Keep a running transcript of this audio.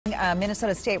a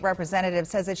Minnesota state representative,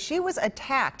 says that she was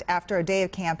attacked after a day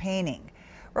of campaigning.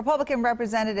 Republican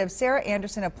Representative Sarah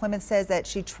Anderson of Plymouth says that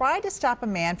she tried to stop a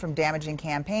man from damaging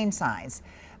campaign signs,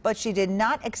 but she did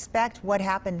not expect what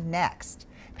happened next.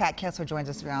 Pat Kessler joins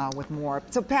us now with more.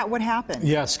 So, Pat, what happened?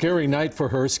 Yeah, scary night for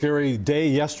her. Scary day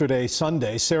yesterday,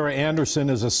 Sunday. Sarah Anderson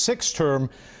is a 6-term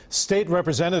state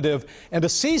representative and a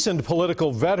seasoned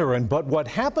political veteran. But what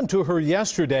happened to her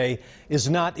yesterday is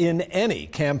not in any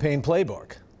campaign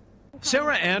playbook.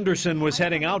 Sarah Anderson was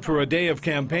heading out for a day of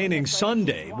campaigning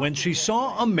Sunday when she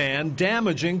saw a man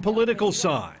damaging political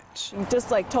signs. Just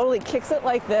like totally kicks it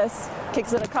like this,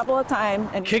 kicks it a couple of times.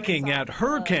 And kicking at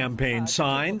her campaign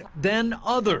sign, then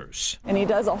others. And he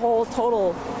does a whole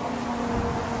total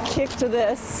kick to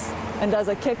this and does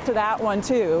a kick to that one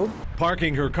too.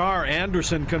 Parking her car,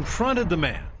 Anderson confronted the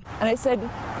man. And I said,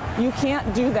 "You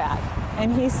can't do that."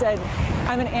 And he said,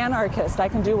 "I'm an anarchist. I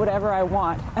can do whatever I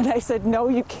want." And I said, "No,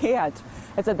 you can't."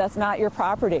 I said, "That's not your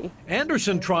property."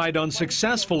 Anderson tried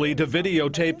unsuccessfully to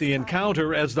videotape the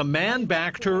encounter as the man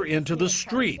backed her into the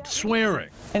street, swearing.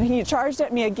 And he charged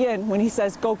at me again when he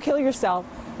says, "Go kill yourself."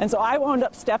 And so I wound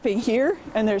up stepping here,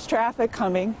 and there's traffic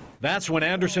coming. That's when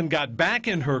Anderson got back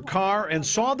in her car and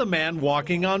saw the man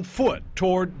walking on foot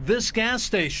toward this gas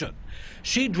station.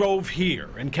 She drove here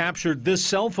and captured this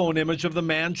cell phone image of the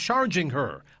man charging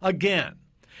her again.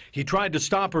 He tried to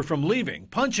stop her from leaving,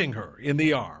 punching her in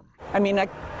the arm. I mean, I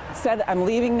said, "I'm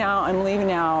leaving now, I'm leaving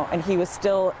now," and he was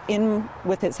still in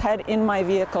with his head in my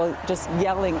vehicle, just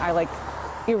yelling.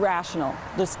 Irrational,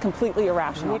 just completely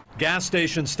irrational. Gas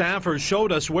station staffers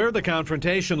showed us where the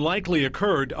confrontation likely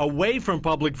occurred, away from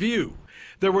public view.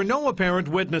 There were no apparent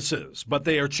witnesses, but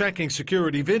they are checking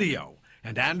security video.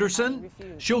 And Anderson,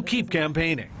 she'll keep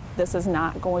campaigning. This is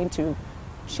not going to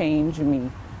change me.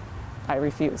 I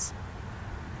refuse.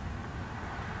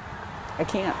 I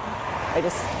can't.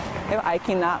 I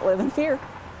cannot live in fear.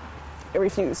 I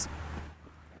refuse.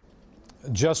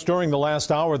 Just during the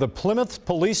last hour, the Plymouth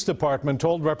Police Department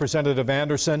told Representative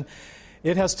Anderson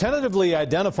it has tentatively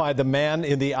identified the man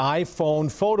in the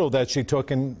iPhone photo that she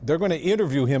took, and they're going to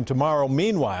interview him tomorrow.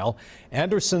 Meanwhile,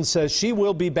 Anderson says she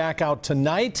will be back out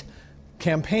tonight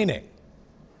campaigning.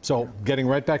 So getting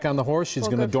right back on the horse, she's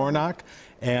going to door knock,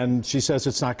 and she says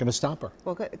it's not going to stop her.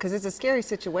 Well, because it's a scary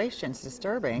situation. It's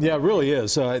disturbing. Yeah, it really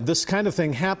is. This kind of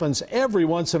thing happens every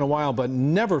once in a while, but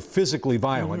never physically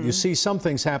violent. You see some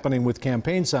things happening with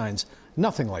campaign signs,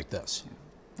 nothing like this.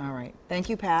 All right. Thank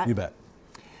you, Pat. You bet.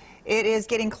 It is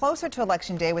getting closer to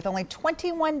Election Day with only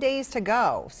 21 days to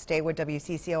go. Stay with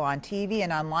WCCO on TV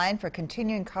and online for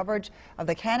continuing coverage of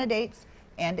the candidates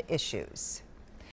and issues.